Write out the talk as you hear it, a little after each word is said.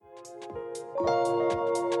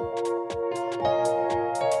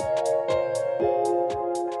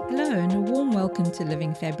to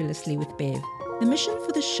Living Fabulously with Bev. The mission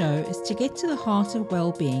for the show is to get to the heart of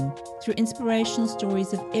well-being through inspirational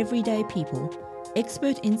stories of everyday people,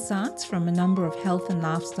 expert insights from a number of health and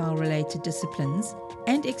lifestyle-related disciplines,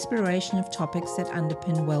 and exploration of topics that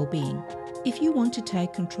underpin well-being. If you want to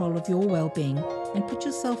take control of your well-being and put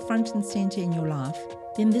yourself front and center in your life,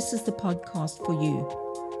 then this is the podcast for you.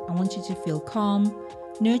 I want you to feel calm,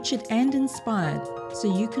 nurtured and inspired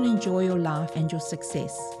so you can enjoy your life and your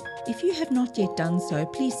success. If you have not yet done so,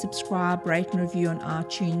 please subscribe, rate and review on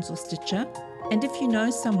iTunes or Stitcher. And if you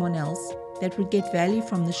know someone else that would get value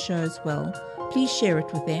from the show as well, please share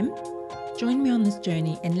it with them. Join me on this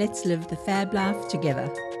journey and let's live the fab life together.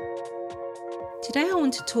 Today I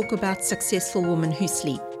want to talk about successful women who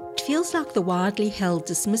sleep. It feels like the widely held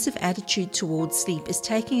dismissive attitude towards sleep is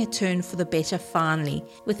taking a turn for the better finally,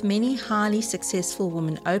 with many highly successful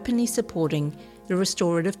women openly supporting the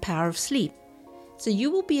restorative power of sleep. So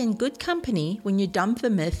you will be in good company when you dump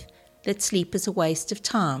the myth that sleep is a waste of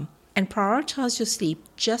time and prioritize your sleep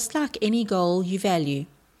just like any goal you value.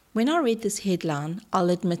 When I read this headline,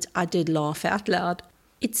 I'll admit I did laugh out loud.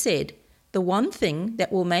 It said, "The one thing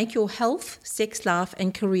that will make your health, sex life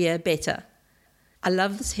and career better." I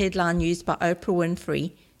love this headline used by Oprah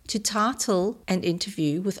Winfrey to title an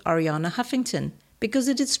interview with Arianna Huffington because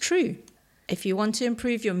it is true. If you want to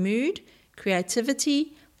improve your mood,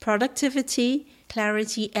 creativity, productivity,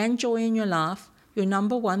 clarity and joy in your life, your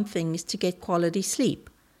number one thing is to get quality sleep.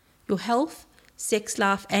 Your health, sex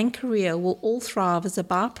life and career will all thrive as a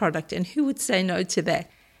byproduct, and who would say no to that?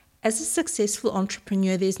 As a successful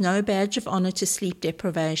entrepreneur, there's no badge of honor to sleep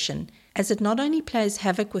deprivation, as it not only plays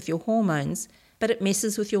havoc with your hormones, but it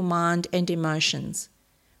messes with your mind and emotions.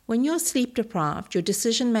 When you're sleep deprived, your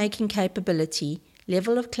decision-making capability,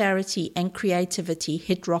 level of clarity and creativity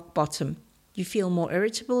hit rock bottom. You feel more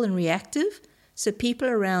irritable and reactive, so people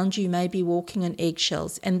around you may be walking on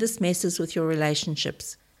eggshells, and this messes with your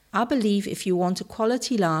relationships. I believe if you want a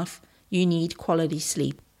quality life, you need quality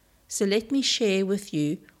sleep. So let me share with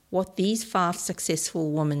you what these 5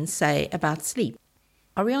 successful women say about sleep.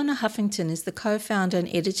 Arianna Huffington is the co-founder and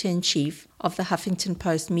editor-in-chief of the Huffington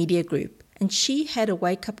Post Media Group, and she had a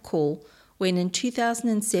wake-up call when in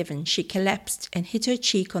 2007 she collapsed and hit her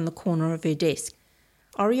cheek on the corner of her desk.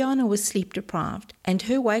 Arianna was sleep deprived, and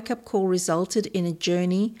her wake-up call resulted in a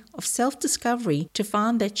journey of self-discovery to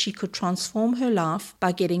find that she could transform her life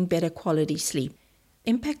by getting better quality sleep.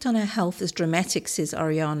 Impact on her health is dramatic, says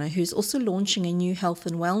Arianna, who's also launching a new health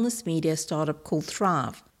and wellness media startup called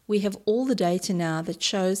Thrive. We have all the data now that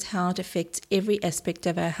shows how it affects every aspect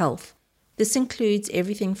of our health. This includes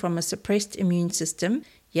everything from a suppressed immune system,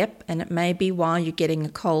 and it may be why you're getting a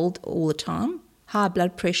cold all the time, high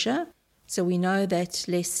blood pressure. So we know that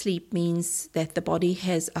less sleep means that the body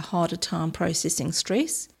has a harder time processing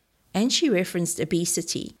stress. And she referenced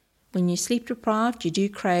obesity. When you're sleep deprived, you do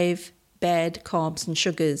crave bad carbs and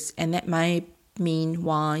sugars, and that may mean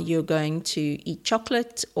why you're going to eat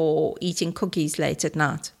chocolate or eating cookies late at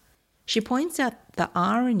night. She points out the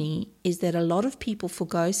irony is that a lot of people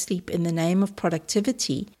forgo sleep in the name of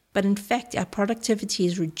productivity, but in fact our productivity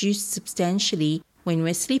is reduced substantially when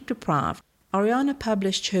we're sleep deprived. Arianna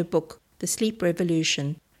published her book, The Sleep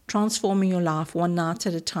Revolution, Transforming Your Life One Night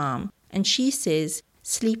at a Time, and she says,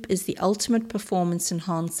 sleep is the ultimate performance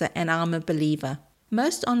enhancer and I'm a believer.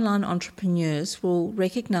 Most online entrepreneurs will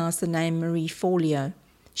recognize the name Marie Forleo.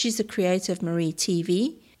 She's the creator of Marie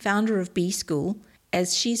TV, founder of B School,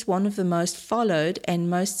 as she's one of the most followed and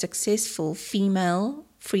most successful female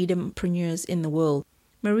freedompreneurs in the world.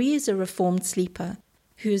 Marie is a reformed sleeper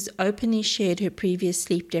who has openly shared her previous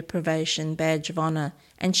sleep deprivation badge of honor,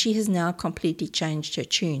 and she has now completely changed her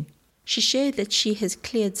tune. She shared that she has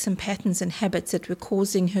cleared some patterns and habits that were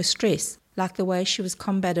causing her stress, like the way she was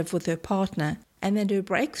combative with her partner, and that her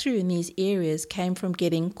breakthrough in these areas came from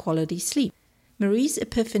getting quality sleep. Marie's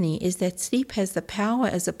epiphany is that sleep has the power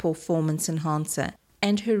as a performance enhancer,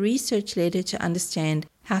 and her research led her to understand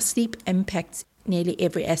how sleep impacts nearly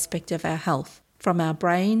every aspect of our health, from our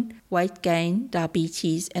brain, weight gain,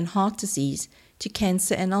 diabetes, and heart disease, to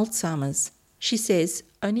cancer and Alzheimer's. She says,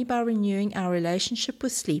 only by renewing our relationship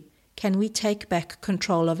with sleep can we take back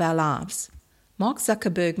control of our lives. Mark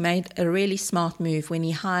Zuckerberg made a really smart move when he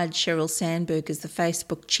hired Sheryl Sandberg as the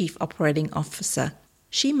Facebook Chief Operating Officer.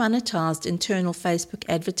 She monetized internal Facebook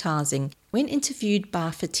advertising. When interviewed by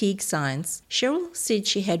Fatigue Science, Sheryl said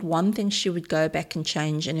she had one thing she would go back and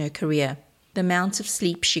change in her career: the amount of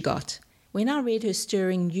sleep she got. When I read her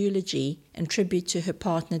stirring eulogy and tribute to her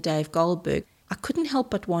partner Dave Goldberg, I couldn't help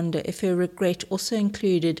but wonder if her regret also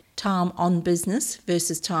included time on business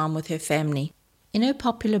versus time with her family. In her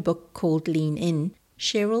popular book called Lean In,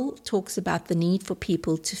 Cheryl talks about the need for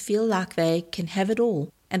people to feel like they can have it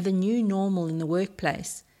all and the new normal in the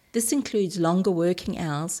workplace. This includes longer working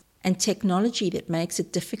hours and technology that makes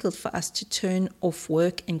it difficult for us to turn off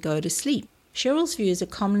work and go to sleep. Cheryl's view is a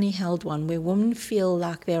commonly held one where women feel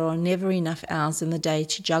like there are never enough hours in the day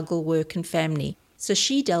to juggle work and family, so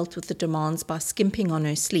she dealt with the demands by skimping on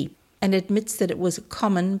her sleep and admits that it was a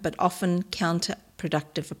common but often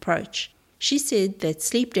counterproductive approach. She said that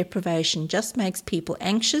sleep deprivation just makes people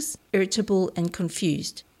anxious, irritable, and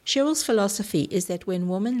confused. Cheryl's philosophy is that when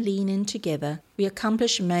women lean in together, we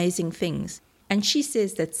accomplish amazing things, and she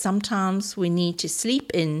says that sometimes we need to sleep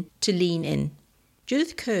in to lean in.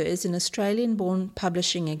 Judith Kerr is an Australian-born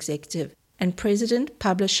publishing executive and president,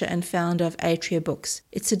 publisher, and founder of Atria Books.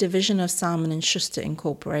 It's a division of Simon & Schuster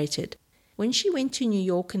Incorporated. When she went to New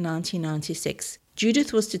York in 1996,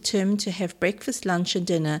 Judith was determined to have breakfast, lunch, and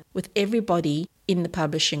dinner with everybody in the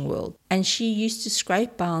publishing world, and she used to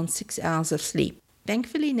scrape by on 6 hours of sleep.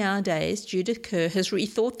 Thankfully, nowadays, Judith Kerr has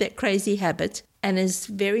rethought that crazy habit and is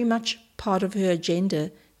very much part of her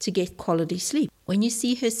agenda to get quality sleep. When you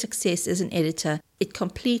see her success as an editor, it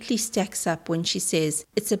completely stacks up when she says,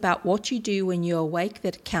 "It's about what you do when you're awake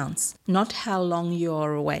that counts, not how long you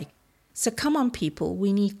are awake." So come on, people,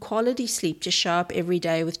 we need quality sleep to show up every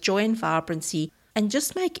day with joy and vibrancy and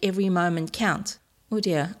just make every moment count. Oh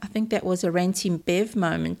dear, I think that was a Ranty Bev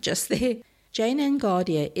moment just there. Jane Ann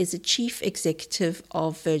Gardier is a chief executive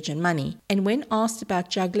of Virgin Money, and when asked about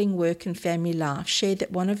juggling work and family life, shared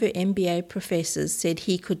that one of her MBA professors said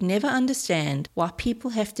he could never understand why people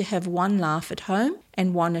have to have one life at home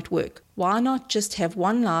and one at work. Why not just have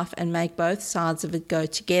one life and make both sides of it go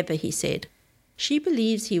together, he said. She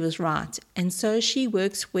believes he was right, and so she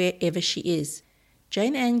works wherever she is.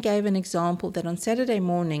 Jane Ann gave an example that on Saturday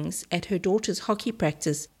mornings at her daughter's hockey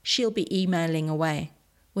practice, she'll be emailing away.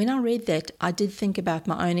 When I read that, I did think about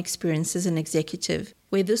my own experience as an executive,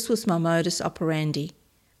 where this was my modus operandi.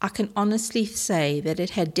 I can honestly say that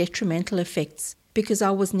it had detrimental effects because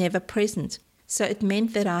I was never present, so it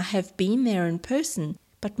meant that I have been there in person,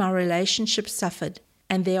 but my relationship suffered,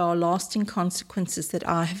 and there are lasting consequences that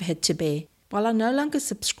I have had to bear. While I no longer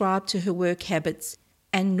subscribe to her work habits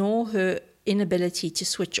and nor her inability to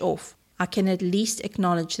switch off, I can at least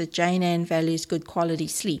acknowledge that Jane Ann values good quality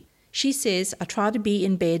sleep. She says, "I try to be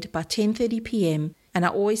in bed by 10:30 p.m. and I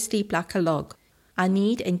always sleep like a log. I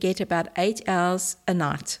need and get about 8 hours a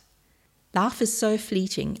night." Life is so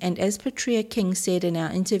fleeting, and as Petrea King said in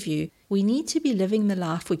our interview, we need to be living the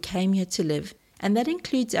life we came here to live, and that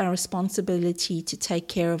includes our responsibility to take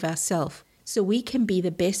care of ourselves, so we can be the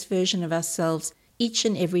best version of ourselves each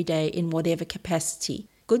and every day in whatever capacity.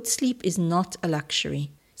 Good sleep is not a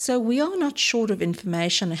luxury. So we are not short of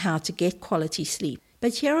information on how to get quality sleep.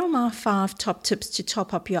 But here are my 5 top tips to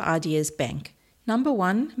top up your ideas bank. Number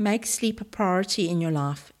 1, make sleep a priority in your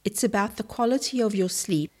life. It's about the quality of your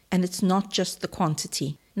sleep, and it's not just the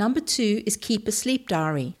quantity. Number 2 is keep a sleep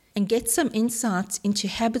diary and get some insights into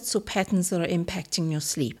habits or patterns that are impacting your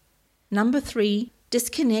sleep. Number 3,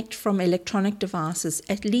 disconnect from electronic devices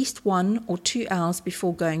at least 1 or 2 hours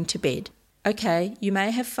before going to bed. Okay, you may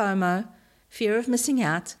have FOMO, fear of missing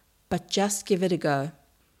out, but just give it a go.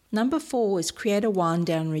 Number 4 is create a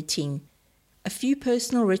wind-down routine. A few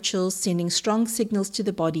personal rituals sending strong signals to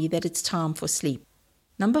the body that it's time for sleep.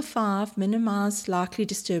 Number 5, minimize likely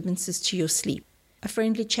disturbances to your sleep. A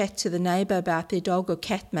friendly chat to the neighbor about their dog or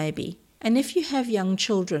cat maybe. And if you have young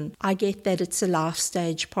children, I get that it's a life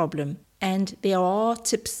stage problem. And there are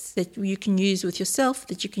tips that you can use with yourself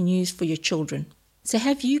that you can use for your children. So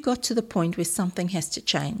have you got to the point where something has to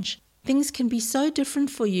change? Things can be so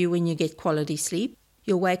different for you when you get quality sleep.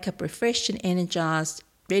 You'll wake up refreshed and energized,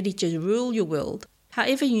 ready to rule your world.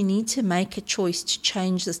 However, you need to make a choice to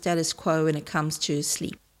change the status quo when it comes to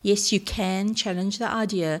sleep. Yes, you can challenge the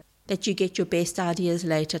idea that you get your best ideas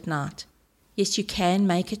late at night. Yes, you can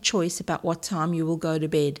make a choice about what time you will go to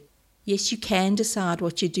bed. Yes, you can decide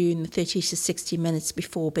what you do in the 30 to 60 minutes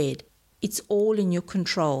before bed. It's all in your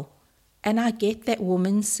control. And I get that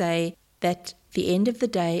women say that the end of the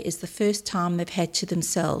day is the first time they've had to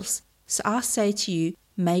themselves. So I say to you,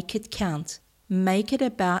 make it count. Make it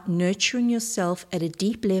about nurturing yourself at a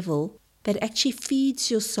deep level that actually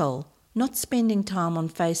feeds your soul, not spending time on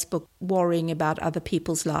Facebook worrying about other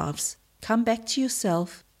people's lives. Come back to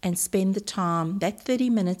yourself and spend the time, that 30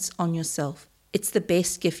 minutes, on yourself. It's the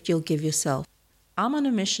best gift you'll give yourself. I'm on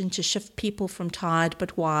a mission to shift people from tired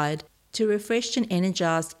but wired to refreshed and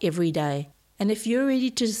energized every day. And if you're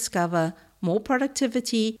ready to discover more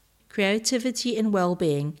productivity, creativity, and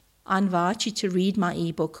well-being, I invite you to read my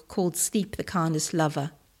ebook called Sleep the Kindest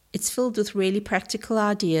Lover. It's filled with really practical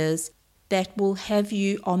ideas that will have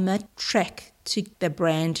you on that track to the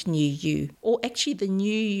brand new you. Or actually the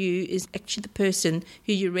new you is actually the person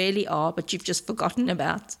who you really are, but you've just forgotten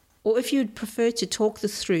about. Or if you'd prefer to talk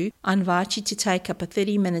this through, I invite you to take up a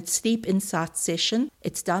 30-minute sleep insight session.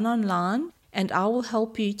 It's done online, and I will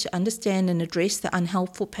help you to understand and address the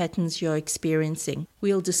unhelpful patterns you're experiencing.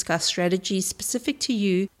 We'll discuss strategies specific to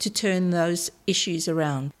you to turn those issues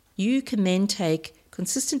around. You can then take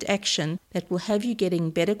consistent action that will have you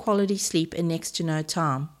getting better quality sleep in next to no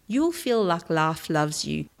time. You'll feel like life loves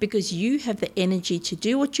you because you have the energy to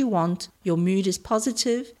do what you want, your mood is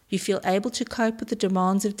positive, you feel able to cope with the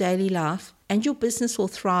demands of daily life, and your business will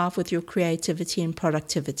thrive with your creativity and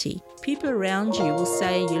productivity. People around you will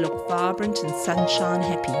say you look vibrant and sunshine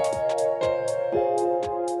happy.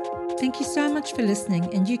 Thank you so much for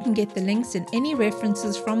listening, and you can get the links and any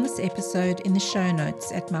references from this episode in the show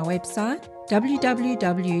notes at my website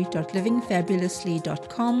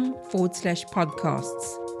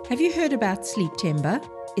www.livingfabulously.com/podcasts. Have you heard about Sleeptember?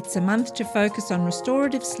 It's a month to focus on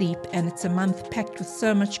restorative sleep, and it's a month packed with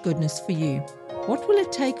so much goodness for you. What will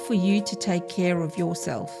it take for you to take care of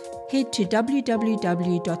yourself? Head to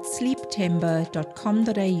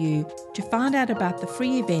www.sleeptember.com.au to find out about the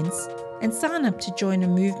free events and sign up to join a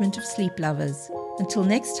movement of sleep lovers. Until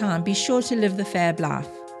next time, be sure to live the fab life.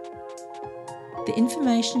 The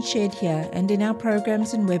information shared here and in our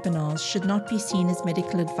programs and webinars should not be seen as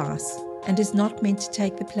medical advice and is not meant to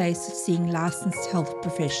take the place of seeing licensed health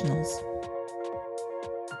professionals.